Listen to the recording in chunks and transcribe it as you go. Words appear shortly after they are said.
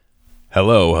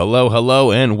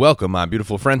Hello, and welcome, my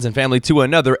beautiful friends and family, to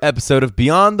another episode of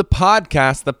Beyond the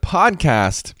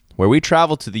podcast where we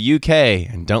travel to the UK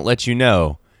and don't let you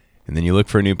know. And then you look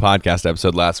for a new podcast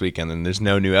episode last week, and then there's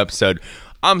no new episode.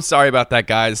 I'm sorry about that,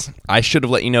 guys. I should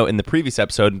have let you know in the previous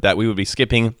episode that we would be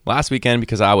skipping last weekend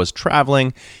because I was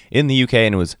traveling in the UK,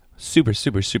 and it was super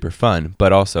fun,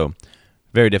 but also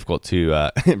very difficult to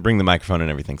bring the microphone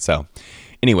and everything. So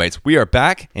anyways, we are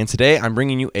back, and today I'm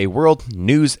bringing you a world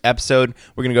news episode.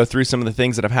 We're going to go through some of the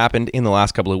things that have happened in the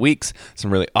last couple of weeks,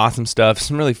 some really awesome stuff,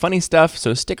 some really funny stuff,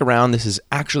 so stick around. This is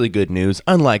actually good news,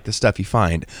 unlike the stuff you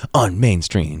find on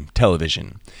mainstream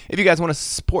television. If you guys want to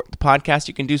support the podcast,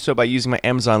 you can do so by using my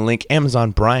Amazon link,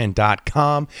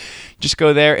 amazonbrian.com. Just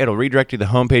go there. It'll redirect you to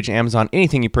the homepage of Amazon.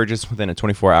 Anything you purchase within a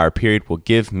 24-hour period will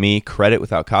give me credit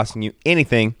without costing you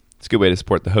anything. It's a good way to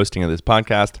support the hosting of this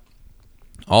podcast.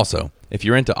 Also, if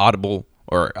you're into Audible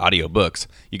or audiobooks,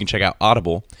 you can check out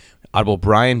Audible.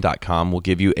 audiblebrian.com will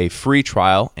give you a free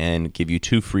trial and give you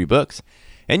 2 free books.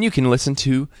 And you can listen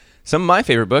to some of my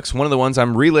favorite books. One of the ones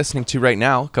I'm re-listening to right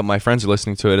now, a couple of my friends are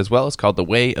listening to it as well. It's called The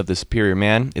Way of the Superior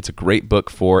Man. It's a great book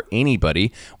for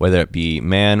anybody, whether it be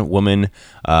man, woman,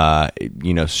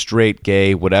 straight,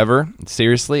 gay, whatever.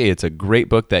 Seriously, it's a great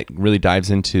book that really dives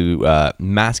into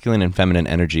masculine and feminine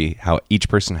energy, how each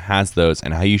person has those,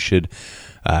 and how you should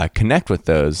connect with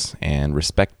those and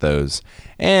respect those.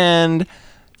 And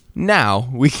now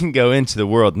we can go into the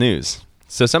world news.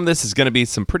 So some of this is going to be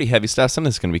some pretty heavy stuff. Some of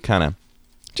this is going to be kind of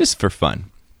just for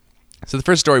fun. So the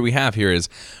first story we have here is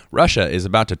Russia is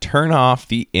about to turn off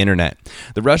the internet.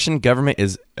 The Russian government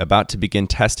is about to begin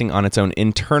testing on its own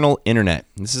internal internet.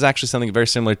 This is actually something very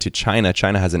similar to China.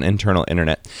 China has an internal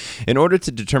internet. In order to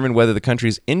determine whether the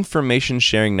country's information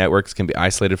sharing networks can be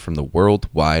isolated from the World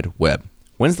Wide Web.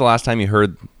 When's the last time you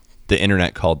heard the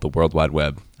internet called the World Wide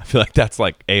Web? I feel like that's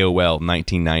like AOL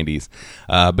 1990s.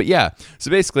 But yeah, so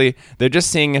basically they're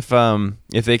just seeing if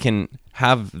they can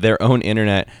have their own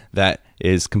internet that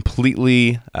is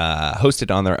completely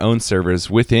hosted on their own servers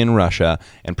within Russia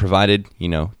and provided,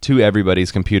 to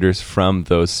everybody's computers from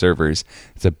those servers.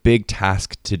 It's a big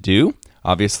task to do.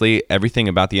 Obviously, everything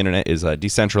about the internet is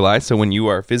decentralized, so when you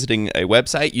are visiting a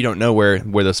website, you don't know where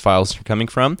those files are coming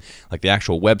from. Like the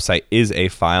actual website is a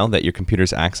file that your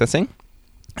computer's accessing.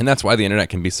 And that's why the internet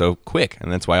can be so quick. And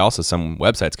that's why also some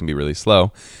websites can be really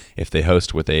slow if they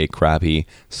host with a crappy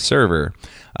server.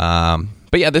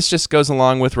 But yeah, this just goes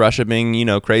along with Russia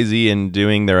being, crazy and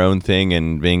doing their own thing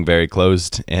and being very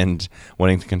closed and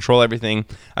wanting to control everything.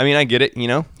 I mean, I get it, you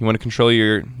want to control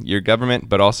your government,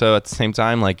 but also at the same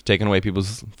time, like taking away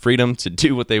people's freedom to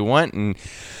do what they want. And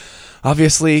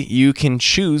obviously you can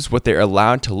choose what they're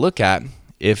allowed to look at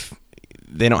if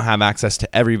they don't have access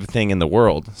to everything in the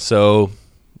world. So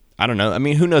I don't know. I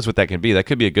mean, who knows what that could be? That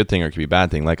could be a good thing or it could be a bad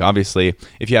thing. Like, obviously,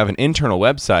 if you have an internal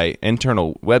web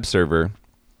server,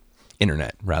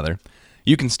 internet, rather,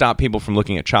 you can stop people from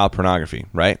looking at child pornography,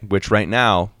 right? Which right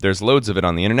now, there's loads of it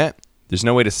on the internet. There's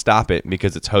no way to stop it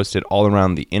because it's hosted all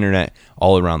around the internet,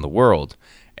 all around the world.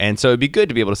 And so it'd be good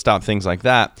to be able to stop things like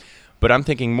that. But I'm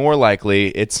thinking more likely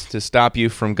it's to stop you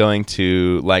from going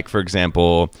to, like, for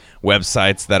example,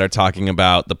 websites that are talking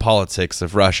about the politics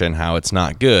of Russia and how it's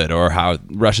not good, or how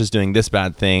Russia's doing this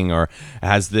bad thing, or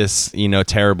has this,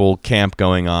 terrible camp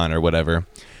going on, or whatever.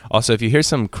 Also, if you hear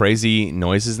some crazy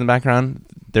noises in the background,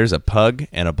 there's a pug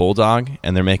and a bulldog,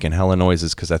 and they're making hella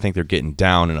noises because I think they're getting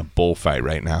down in a bullfight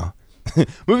right now.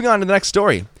 Moving on to the next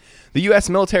story. The U.S.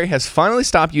 military has finally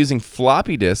stopped using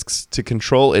floppy disks to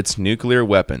control its nuclear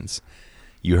weapons.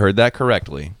 You heard that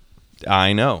correctly.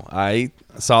 I know. I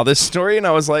saw this story and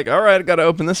I was like, all right, I got to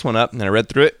open this one up. And I read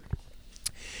through it.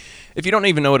 If you don't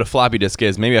even know what a floppy disk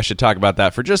is, maybe I should talk about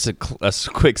that for just a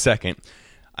quick second.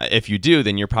 If you do,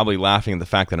 then you're probably laughing at the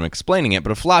fact that I'm explaining it.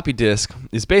 But a floppy disk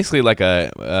is basically like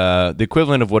the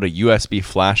equivalent of what a USB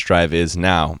flash drive is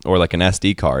now, or like an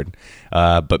SD card,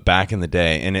 but back in the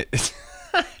day. And it's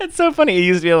so funny. It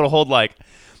used to be able to hold like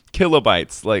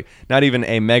kilobytes, like not even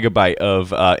a megabyte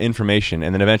of information,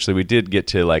 and then eventually we did get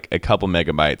to like a couple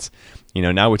megabytes.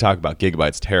 Now we talk about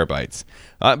gigabytes, terabytes.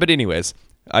 But anyways,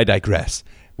 I digress.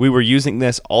 We were using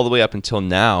this all the way up until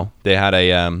now. They had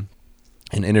an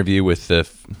interview with the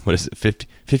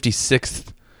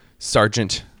 56th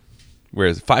Sergeant,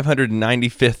 whereas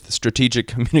 595th Strategic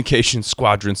Communications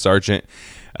Squadron Sergeant,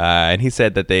 and he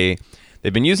said that they've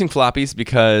been using floppies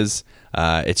because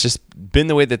it's just been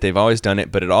the way that they've always done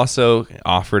it, but it also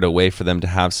offered a way for them to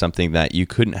have something that you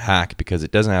couldn't hack because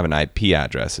it doesn't have an IP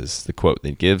address, is the quote that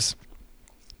it gives.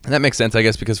 And that makes sense, I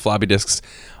guess, because floppy disks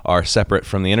are separate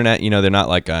from the internet. They're not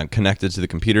like connected to the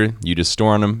computer. You just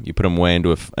store on them, you put them away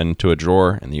into a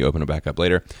drawer, and then you open it back up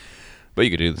later. But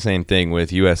you could do the same thing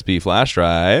with USB flash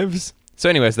drives. So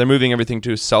anyways, they're moving everything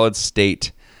to solid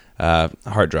state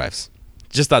hard drives.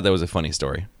 Just thought that was a funny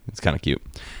story. It's kind of cute.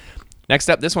 Next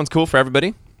up, this one's cool for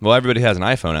everybody. Well, everybody has an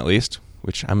iPhone at least,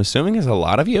 which I'm assuming is a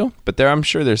lot of you, but I'm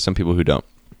sure there's some people who don't.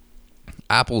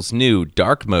 Apple's new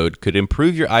dark mode could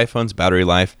improve your iPhone's battery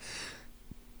life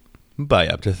by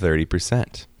up to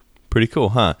 30%. Pretty cool,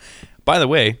 huh? By the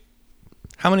way,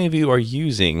 how many of you are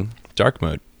using dark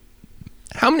mode?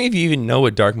 How many of you even know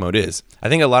what dark mode is? I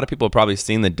think a lot of people have probably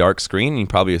seen the dark screen and you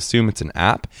probably assume it's an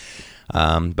app.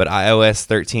 But iOS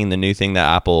 13, the new thing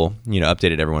that Apple,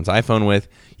 updated everyone's iPhone with,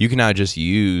 you can now just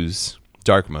use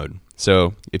dark mode.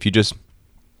 So if you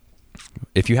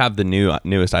have the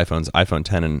newest iPhones, iPhone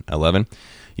 10 and 11,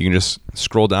 you can just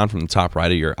scroll down from the top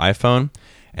right of your iPhone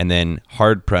and then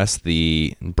hard press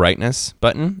the brightness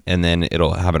button, and then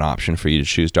it'll have an option for you to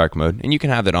choose dark mode. And you can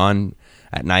have it on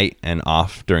at night and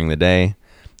off during the day.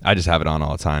 I just have it on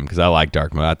all the time because I like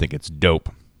dark mode. I think it's dope.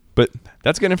 But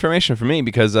that's good information for me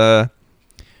because I'm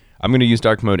going to use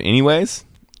dark mode anyways.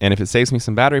 And if it saves me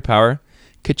some battery power,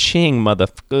 ka-ching,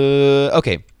 motherfucker.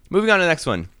 Okay, moving on to the next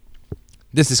one.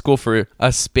 This is cool for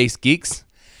us space geeks.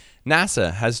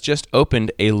 NASA has just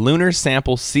opened a lunar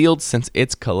sample sealed since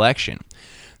its collection.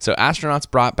 So astronauts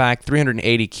brought back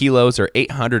 380 kilos or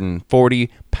 840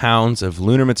 pounds of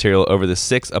lunar material over the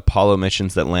 6 Apollo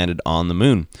missions that landed on the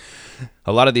moon.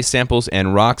 A lot of these samples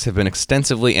and rocks have been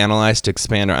extensively analyzed to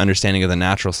expand our understanding of the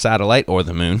natural satellite, or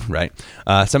the moon, right?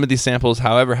 Some of these samples,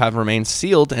 however, have remained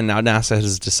sealed, and now NASA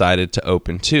has decided to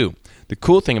open 2. The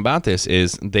cool thing about this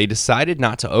is they decided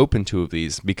not to open 2 of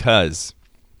these because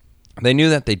they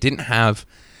knew that they didn't have...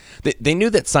 They knew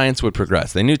that science would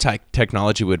progress. They knew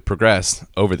technology would progress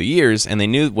over the years, and they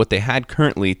knew what they had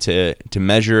currently to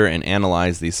measure and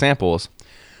analyze these samples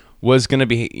was going to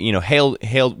be,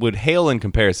 would hail in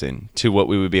comparison to what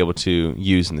we would be able to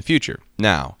use in the future.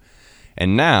 Now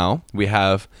we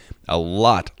have a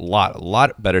lot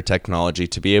better technology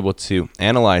to be able to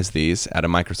analyze these at a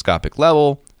microscopic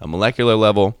level, a molecular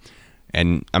level,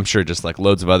 and I'm sure just like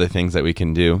loads of other things that we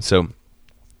can do. So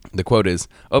the quote is,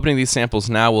 "Opening these samples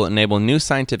now will enable new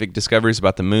scientific discoveries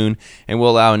about the moon and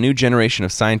will allow a new generation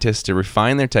of scientists to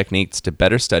refine their techniques to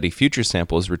better study future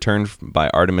samples returned by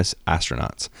Artemis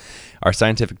astronauts. Our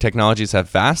scientific technologies have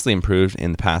vastly improved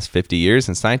in the past 50 years,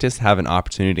 and scientists have an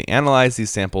opportunity to analyze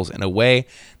these samples in a way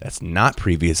that's not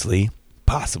previously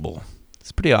possible."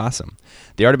 It's pretty awesome.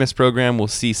 The Artemis program will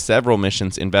see several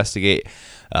missions investigate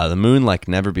the moon like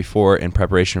never before in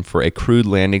preparation for a crewed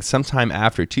landing sometime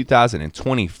after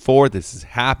 2024. This is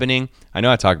happening. I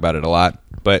know I talk about it a lot,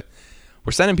 but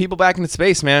we're sending people back into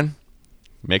space, man.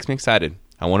 It makes me excited.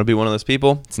 I want to be one of those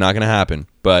people. It's not going to happen,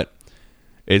 but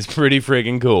it's pretty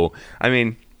freaking cool. I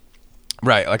mean,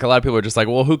 right, like a lot of people are just like,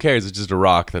 well, who cares? It's just a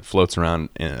rock that floats around,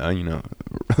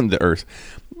 the Earth.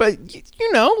 But,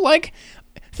 like,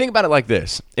 think about it like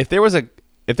this. If there was a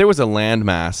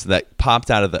landmass that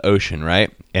popped out of the ocean, right?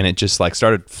 And it just like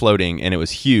started floating and it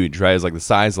was huge, right? It was like the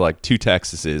size of like 2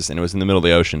 Texases and it was in the middle of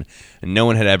the ocean and no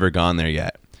one had ever gone there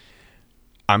yet.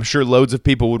 I'm sure loads of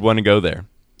people would want to go there.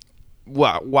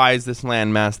 Why is this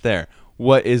landmass there?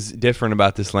 What is different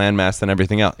about this landmass than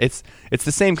everything else? It's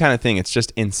the same kind of thing. It's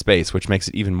just in space, which makes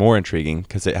it even more intriguing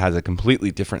because it has a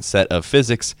completely different set of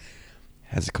physics,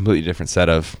 has a completely different set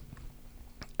of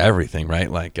everything,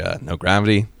 right? Like no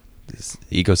gravity, this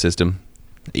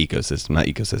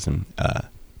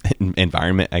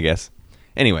environment, I guess.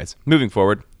 Anyways, moving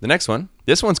forward, the next one.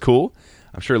 This one's cool.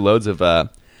 I'm sure loads of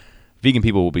vegan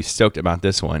people will be stoked about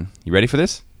this one. You ready for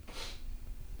this?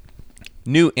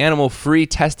 New animal-free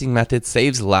testing method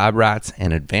saves lab rats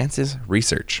and advances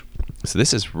research. So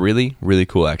this is really, really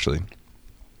cool, actually.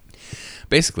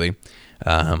 Basically,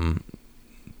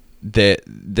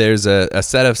 there's a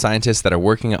set of scientists that are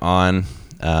working on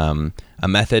a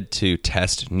method to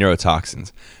test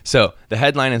neurotoxins. So the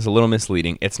headline is a little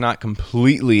misleading. It's not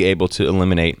completely able to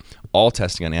eliminate all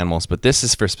testing on animals, but this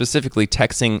is for specifically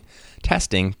testing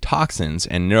toxins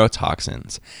and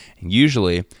neurotoxins. And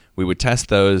usually we would test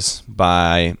those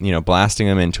by blasting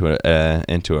them into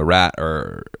a rat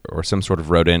or some sort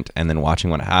of rodent and then watching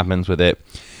what happens with it.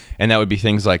 And that would be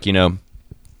things like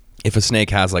if a snake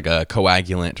has like a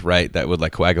coagulant, right, that would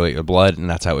like coagulate your blood and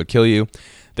that's how it would kill you,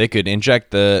 they could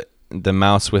inject the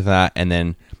mouse with that and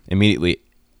then immediately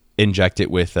inject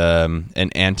it with an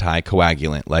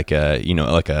anticoagulant like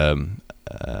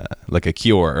a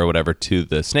cure or whatever to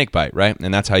the snake bite, right?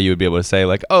 And that's how you would be able to say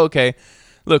like, oh, okay,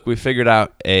 look, we figured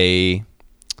out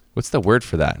what's the word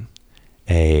for that?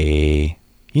 You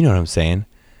know what I'm saying?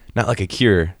 Not like a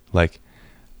cure, like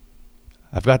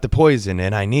I've got the poison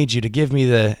and I need you to give me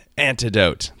the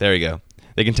antidote. There you go.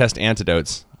 They can test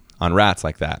antidotes on rats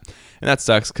like that. And that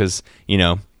sucks because,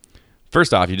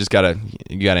 first off, you gotta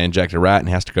inject a rat and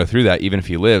he has to go through that even if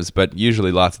he lives, but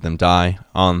usually lots of them die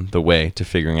on the way to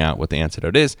figuring out what the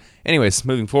antidote is. Anyways,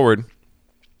 moving forward,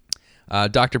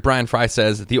 Dr. Brian Fry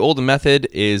says that the old method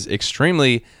is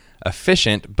extremely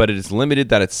efficient, but it is limited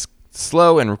that it's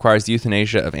slow and requires the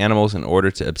euthanasia of animals in order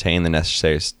to obtain the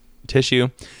necessary tissue.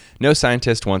 No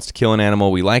scientist wants to kill an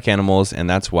animal. We like animals, and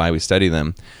that's why we study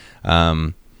them.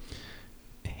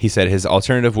 He said his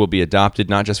alternative will be adopted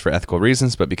not just for ethical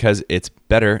reasons, but because it's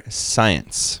better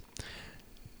science.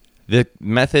 The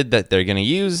method that they're going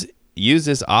to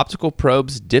uses optical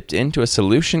probes dipped into a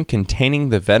solution containing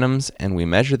the venoms, and we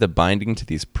measure the binding to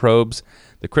these probes,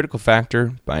 the critical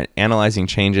factor, by analyzing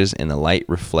changes in the light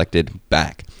reflected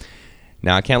back.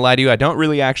 Now, I can't lie to you, I don't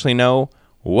really actually know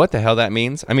what the hell that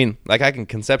means. I mean, I can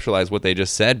conceptualize what they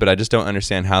just said, but I just don't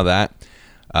understand how that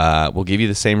will give you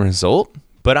the same result.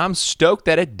 But I'm stoked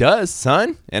that it does,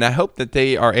 son. And I hope that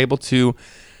they are able to,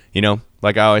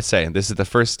 like I always say, this is the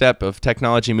first step of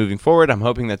technology moving forward. I'm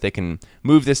hoping that they can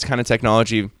move this kind of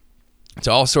technology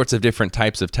to all sorts of different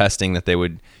types of testing that they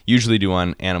would usually do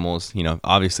on animals,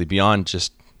 obviously beyond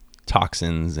just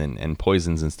toxins and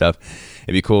poisons and stuff.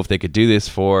 It'd be cool if they could do this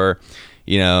for,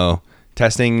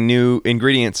 testing new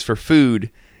ingredients for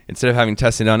food. Instead of having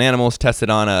tested on animals, tested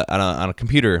on a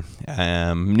computer.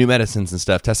 New medicines and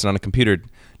stuff tested on a computer.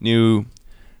 New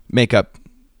makeup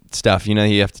stuff. You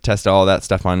have to test all that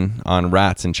stuff on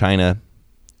rats in China.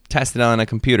 Test it on a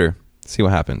computer. See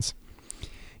what happens.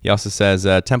 He also says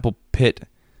temple pit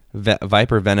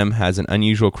viper venom has an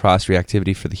unusual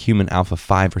cross-reactivity for the human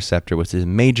alpha-5 receptor, which is a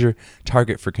major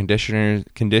target for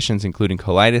conditions including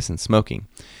colitis and smoking.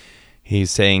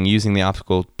 He's saying using the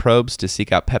optical probes to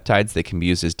seek out peptides that can be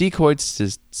used as decoys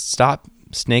to stop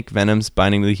snake venoms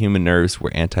binding to the human nerves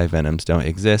where anti-venoms don't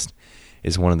exist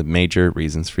is one of the major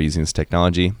reasons for using this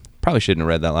technology. Probably shouldn't have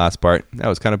read that last part. That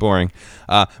was kind of boring.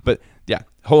 But yeah,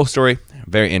 whole story,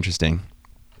 very interesting.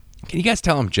 Can you guys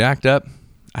tell I'm jacked up?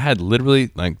 I had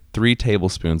literally 3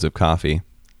 tablespoons of coffee.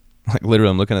 Literally,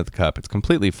 I'm looking at the cup. It's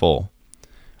completely full.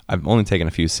 I've only taken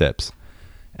a few sips.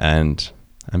 And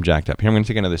I'm jacked up. Here, I'm going to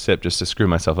take another sip just to screw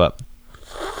myself up.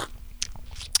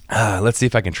 Let's see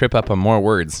if I can trip up on more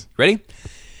words. Ready?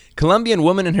 Colombian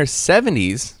woman in her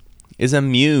 70s is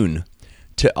immune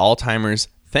to Alzheimer's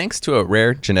thanks to a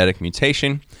rare genetic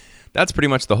mutation. That's pretty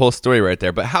much the whole story right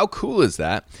there. But how cool is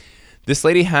that? This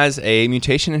lady has a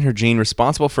mutation in her gene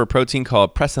responsible for a protein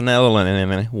called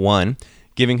presenilin-1,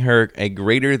 giving her a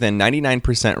greater than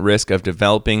 99% risk of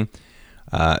developing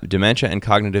dementia and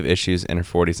cognitive issues in her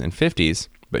 40s and 50s,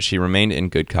 but she remained in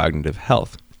good cognitive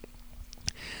health.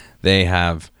 They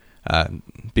have,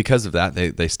 because of that,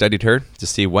 they studied her to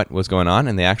see what was going on,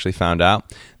 and they actually found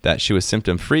out that she was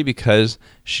symptom-free because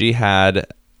she had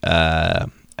a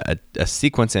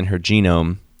sequence in her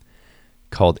genome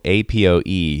called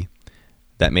APOE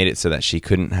that made it so that she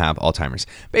couldn't have Alzheimer's.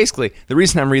 Basically, the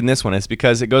reason I'm reading this one is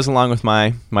because it goes along with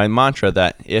my mantra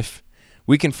that if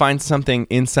we can find something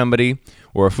in somebody,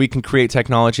 or if we can create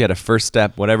technology at a first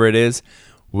step, whatever it is,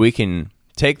 we can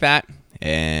take that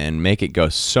and make it go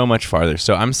so much farther.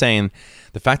 So I'm saying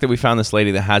the fact that we found this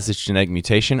lady that has this genetic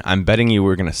mutation, I'm betting you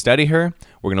we're going to study her.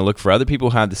 We're going to look for other people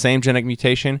who have the same genetic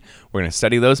mutation. We're going to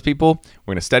study those people.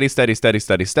 We're going to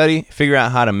study, figure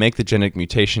out how to make the genetic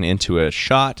mutation into a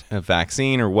shot, a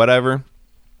vaccine, or whatever.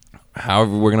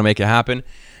 However, we're going to make it happen,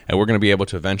 and we're going to be able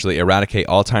to eventually eradicate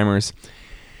Alzheimer's.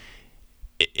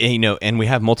 And we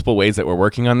have multiple ways that we're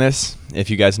working on this. If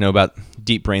you guys know about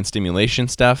deep brain stimulation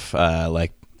stuff,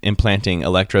 like implanting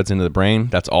electrodes into the brain,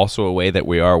 that's also a way that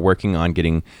we are working on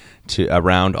getting to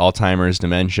around Alzheimer's,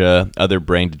 dementia, other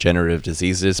brain degenerative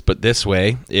diseases. But this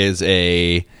way is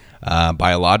a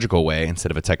biological way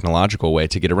instead of a technological way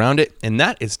to get around it. And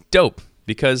that is dope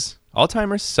because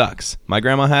Alzheimer's sucks. My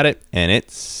grandma had it and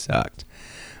it sucked.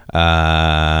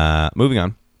 Moving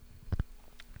on.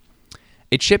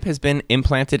 A chip has been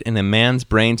implanted in a man's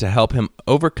brain to help him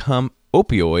overcome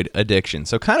opioid addiction.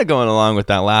 So kind of going along with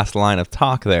that last line of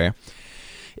talk there.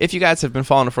 If you guys have been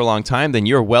following it for a long time, then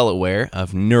you're well aware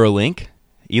of Neuralink,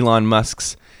 Elon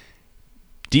Musk's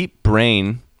deep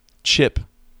brain chip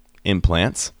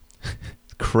implants.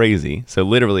 Crazy. So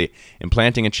literally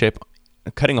implanting a chip,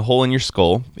 cutting a hole in your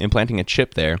skull, implanting a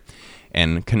chip there,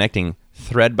 and connecting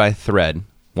thread by thread,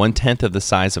 1/10 of the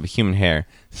size of a human hair,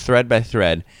 thread by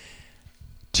thread,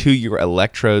 to your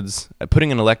electrodes, putting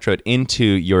an electrode into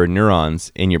your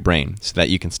neurons in your brain so that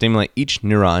you can stimulate each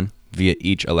neuron via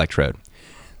each electrode.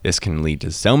 This can lead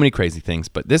to so many crazy things,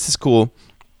 but this is cool.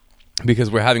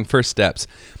 because we're having first steps.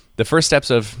 The first steps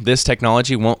of this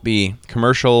technology won't be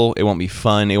commercial. It won't be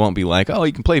fun. It won't be like, oh,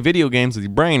 you can play video games with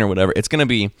your brain or whatever. It's going to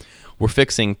be, we're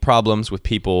fixing problems with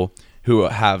people who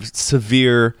have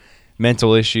severe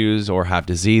mental issues or have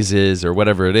diseases or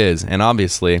whatever it is. And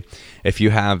obviously, if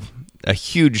you have a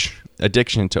huge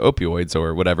addiction to opioids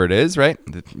or whatever it is, right?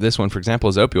 This one, for example,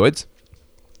 is opioids.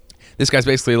 This guy's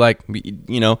basically like,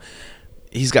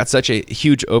 he's got such a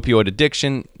huge opioid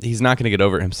addiction. He's not going to get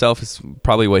over it himself. It's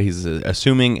probably what he's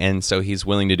assuming. And so he's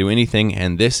willing to do anything.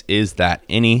 And this is that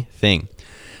anything.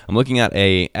 I'm looking at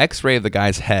a x-ray of the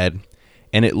guy's head,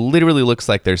 and it literally looks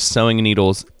like there's sewing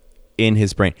needles in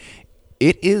his brain.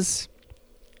 It is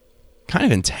kind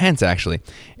of intense, actually.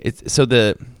 So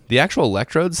the actual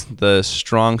electrodes, the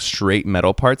strong, straight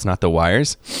metal parts, not the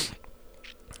wires,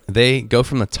 they go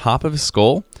from the top of his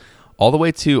skull all the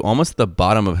way to almost the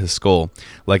bottom of his skull.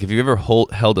 Like if you've ever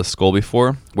held a skull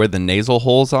before, where the nasal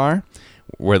holes are,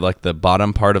 where like the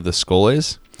bottom part of the skull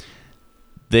is,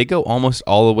 they go almost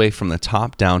all the way from the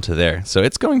top down to there. So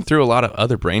it's going through a lot of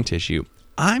other brain tissue.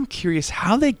 I'm curious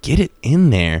how they get it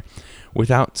in there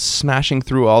without smashing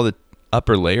through all the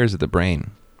upper layers of the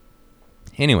brain.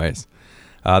 Anyways,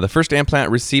 the first implant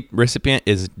recipient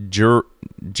is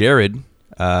Jared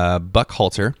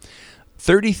Buckhalter,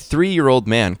 33-year-old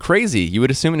man. Crazy. You would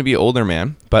assume him to be an older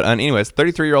man. But anyways,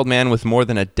 33-year-old man with more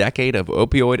than a decade of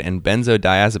opioid and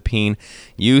benzodiazepine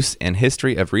use and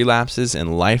history of relapses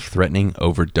and life-threatening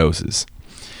overdoses.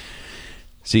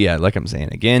 So yeah, like I'm saying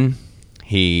again,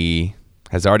 he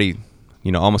has already,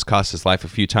 almost cost his life a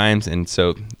few times. And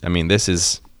so, I mean, this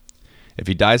is, if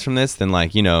he dies from this, then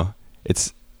like,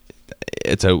 it's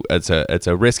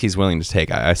a risk he's willing to take,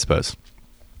 I suppose.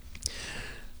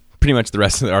 Pretty much the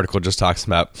rest of the article just talks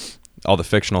about all the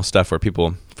fictional stuff where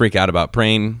people freak out about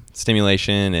brain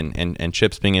stimulation and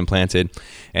chips being implanted.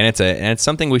 And it's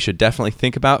something we should definitely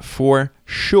think about for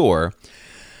sure.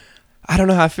 I don't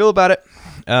know how I feel about it.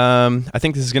 I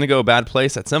think this is going to go a bad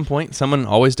place at some point. Someone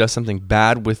always does something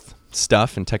bad with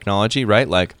stuff and technology, right?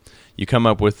 Like you come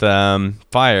up with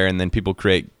fire, and then people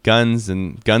create guns,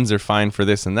 and guns are fine for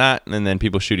this and that, and then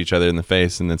people shoot each other in the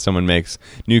face, and then someone makes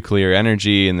nuclear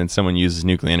energy, and then someone uses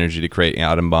nuclear energy to create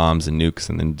atom bombs and nukes,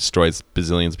 and then destroys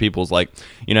bazillions of people's, like,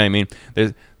 you know what I mean?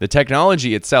 The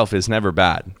technology itself is never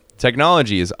bad.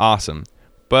 Technology is awesome,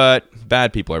 but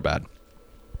bad people are bad.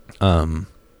 I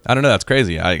don't know. That's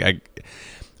crazy. I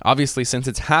obviously, since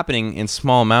it's happening in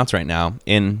small amounts right now,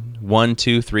 in 1,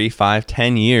 2, 3, 5,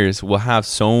 10 years, we'll have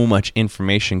so much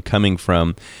information coming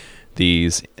from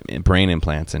these brain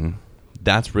implants, and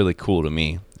that's really cool to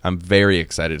me. I'm very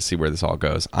excited to see where this all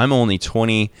goes. I'm only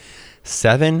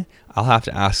 27. I'll have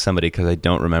to ask somebody because I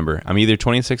don't remember. I'm either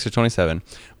 26 or 27,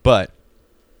 but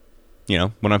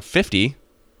when I'm 50,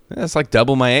 that's like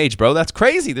double my age, bro. That's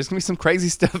crazy. There's gonna be some crazy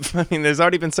stuff. I mean, there's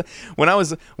already been when I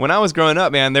was growing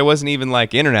up, man. There wasn't even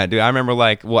like internet, dude. I remember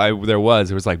there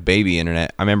was like baby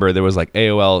internet. I remember there was like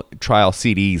AOL trial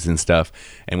CDs and stuff,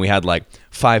 and we had like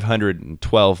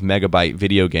 512 megabyte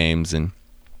video games and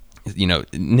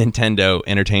Nintendo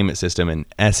Entertainment System and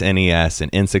SNES and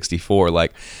N64.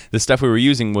 Like the stuff we were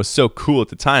using was so cool at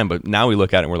the time, but now we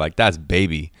look at it and we're like, that's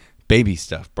baby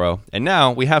stuff, bro. And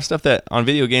now we have stuff that on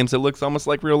video games that looks almost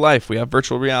like real life. We have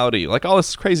virtual reality, like all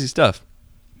this crazy stuff.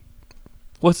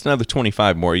 What's another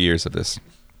 25 more years of this?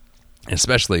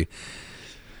 Especially,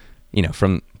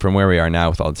 from where we are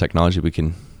now with all the technology we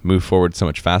can move forward so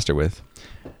much faster with.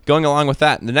 Going along with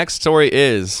that, the next story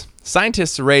is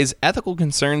scientists raise ethical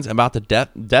concerns about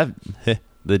the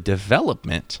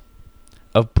development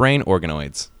of brain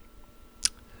organoids.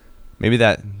 Maybe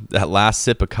that last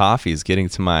sip of coffee is getting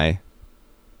to my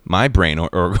brain or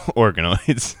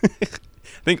organoids.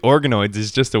 I think organoids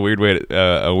is just a weird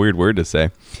word to say.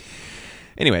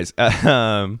 Anyways,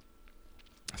 so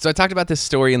I talked about this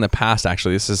story in the past.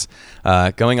 Actually, this is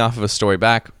going off of a story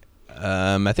back,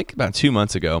 I think about 2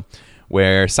 months ago,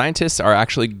 where scientists are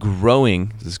actually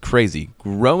growing. This is crazy.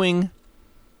 Growing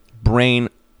brain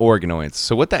organoids.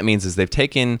 So what that means is they've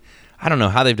taken, I don't know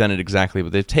how they've done it exactly,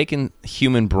 but they've taken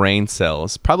human brain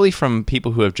cells, probably from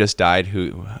people who have just died,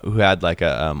 who had like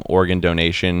a organ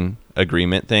donation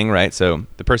agreement thing, right? So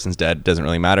the person's dead, it doesn't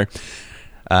really matter.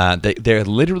 They're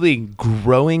literally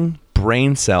growing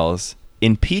brain cells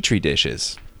in petri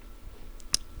dishes.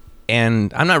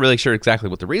 And I'm not really sure exactly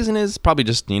what the reason is. Probably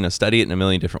just, study it in a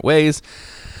million different ways.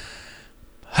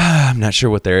 I'm not sure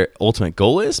what their ultimate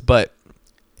goal is, but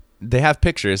they have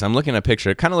pictures. I'm looking at a picture.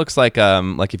 It kind of looks like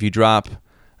if you drop,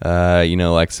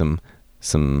 like some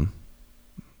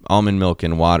almond milk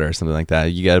in water or something like that.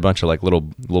 You get a bunch of like little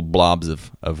blobs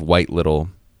of white little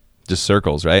just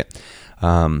circles, right?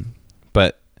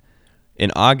 But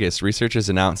In August, researchers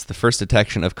announced the first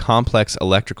detection of complex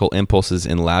electrical impulses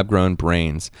in lab-grown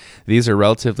brains. These are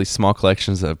relatively small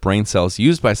collections of brain cells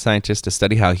used by scientists to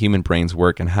study how human brains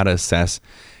work and how to assess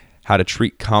how to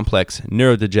treat complex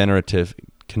neurodegenerative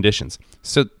conditions.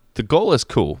 So the goal is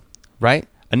cool, right?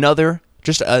 Another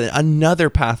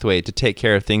pathway to take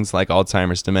care of things like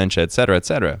Alzheimer's, dementia, et cetera, et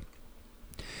cetera.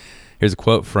 Here's a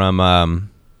quote from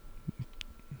one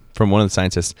of the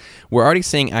scientists. We're already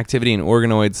seeing activity in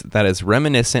organoids that is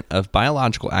reminiscent of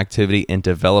biological activity in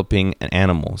developing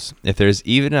animals. If there's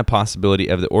even a possibility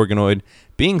of the organoid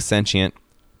being sentient,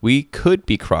 we could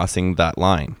be crossing that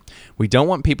line. We don't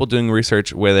want people doing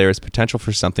research where there is potential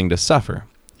for something to suffer.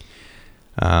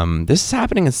 This is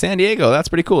happening in San Diego. That's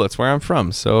pretty cool. That's where I'm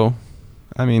from. So,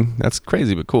 I mean, that's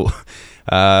crazy, but cool.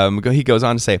 He goes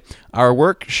on to say, our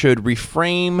work should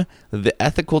reframe the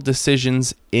ethical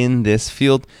decisions in this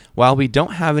field. While we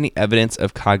don't have any evidence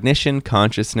of cognition,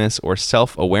 consciousness, or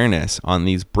self-awareness on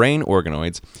these brain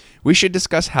organoids, we should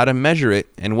discuss how to measure it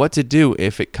and what to do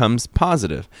if it comes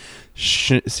positive.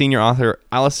 Senior author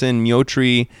Alison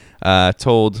Miotri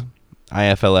told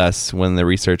IFLS when the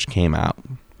research came out.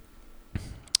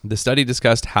 The study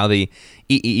discussed how the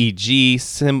EEG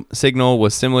signal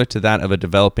was similar to that of a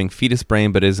developing fetus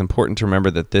brain, but it is important to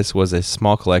remember that this was a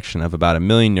small collection of about 1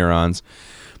 million neurons,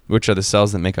 which are the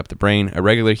cells that make up the brain. A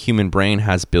regular human brain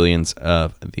has billions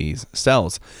of these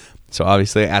cells. So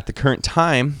obviously at the current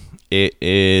time, it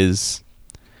is,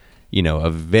 a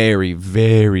very,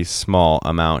 very small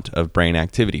amount of brain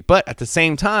activity. But at the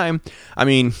same time, I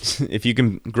mean, if you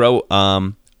can grow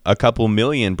a couple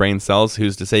million brain cells,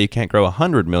 who's to say you can't grow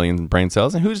 100 million brain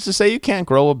cells? And who's to say you can't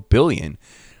grow 1 billion?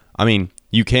 I mean,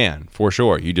 you can, for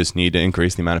sure. You just need to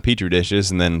increase the amount of Petri dishes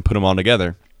and then put them all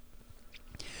together.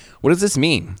 What does this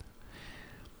mean?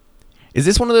 Is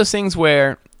this one of those things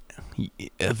where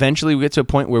eventually we get to a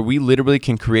point where we literally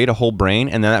can create a whole brain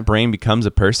and then that brain becomes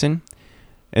a person?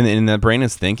 And that brain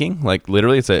is thinking? Like,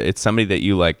 literally, it's somebody that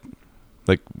you like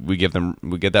we give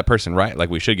that person right, like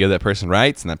we should give that person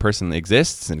rights, and that person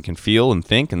exists and can feel and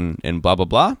think and blah blah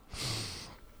blah.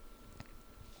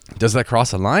 Does that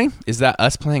cross a line? Is that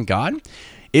us playing God?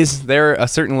 Is there a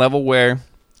certain level where,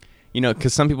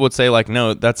 because some people would say like,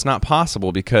 no, that's not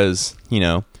possible because,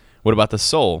 what about the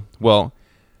soul? Well,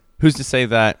 who's to say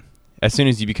that as soon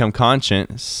as you become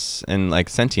conscious and like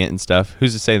sentient and stuff,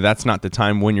 who's to say that's not the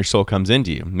time when your soul comes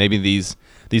into you? Maybe these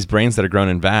brains that are grown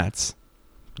in vats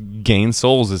gain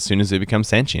souls as soon as they become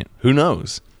sentient. Who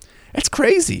knows? It's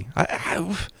crazy.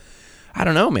 I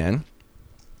don't know, man.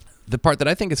 The part that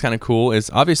I think is kind of cool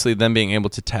is obviously them being able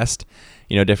to test,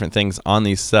 different things on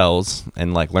these cells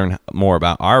and like learn more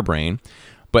about our brain.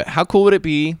 But how cool would it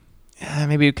be?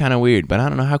 Maybe kind of weird, but I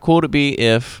don't know. How cool would it be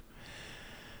if,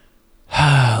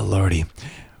 Lordy,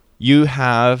 you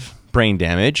have brain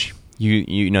damage.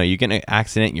 You get in an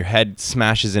accident, your head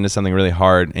smashes into something really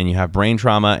hard, and you have brain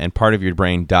trauma, and part of your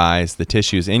brain dies. The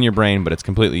tissue's in your brain, but it's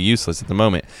completely useless at the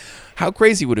moment. How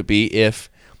crazy would it be if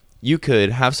you could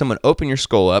have someone open your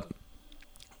skull up,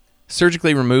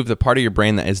 surgically remove the part of your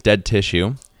brain that is dead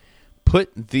tissue, put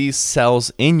these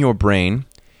cells in your brain,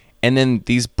 and then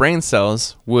these brain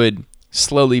cells would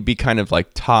slowly be kind of like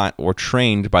taught or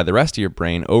trained by the rest of your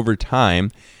brain over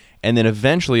time, and then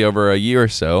eventually over a year or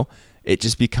so, it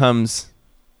just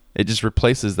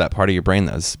replaces that part of your brain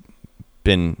that's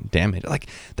been damaged. Like,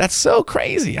 that's so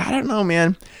crazy. I don't know,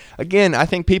 man. Again, I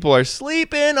think people are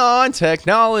sleeping on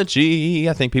technology.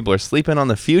 I think people are sleeping on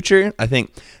the future. I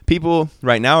think people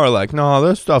right now are like, no,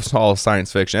 this stuff's all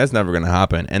science fiction. That's never going to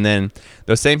happen. And then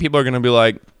those same people are going to be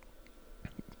like,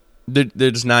 they're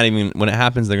just not even, when it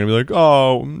happens, they're going to be like,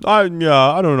 oh, I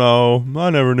don't know. I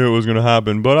never knew it was going to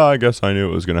happen, but I guess I knew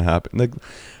it was going to happen. Like,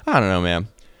 I don't know, man.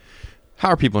 How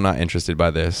are people not interested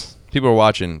by this? People are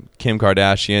watching Kim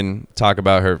Kardashian talk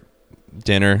about her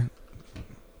dinner.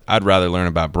 I'd rather learn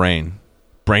about brain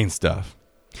stuff.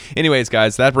 Anyways,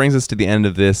 guys, that brings us to the end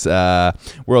of this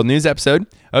World News episode.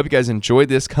 I hope you guys enjoyed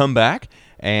this comeback.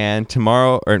 And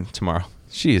tomorrow,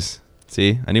 jeez,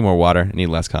 see, I need more water. I need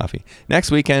less coffee. Next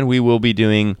weekend, we will be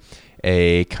doing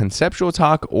a conceptual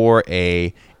talk or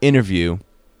a interview.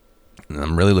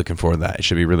 I'm really looking forward to that. It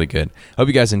should be really good. Hope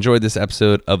you guys enjoyed this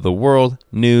episode of the World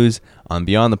News on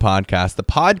Beyond the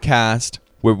podcast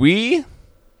where we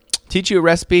teach you a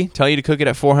recipe, tell you to cook it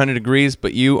at 400 degrees,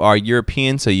 but you are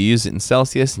European, so you use it in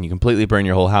Celsius and you completely burn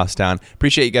your whole house down.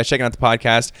 Appreciate you guys checking out the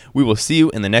podcast. We will see you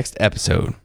in the next episode.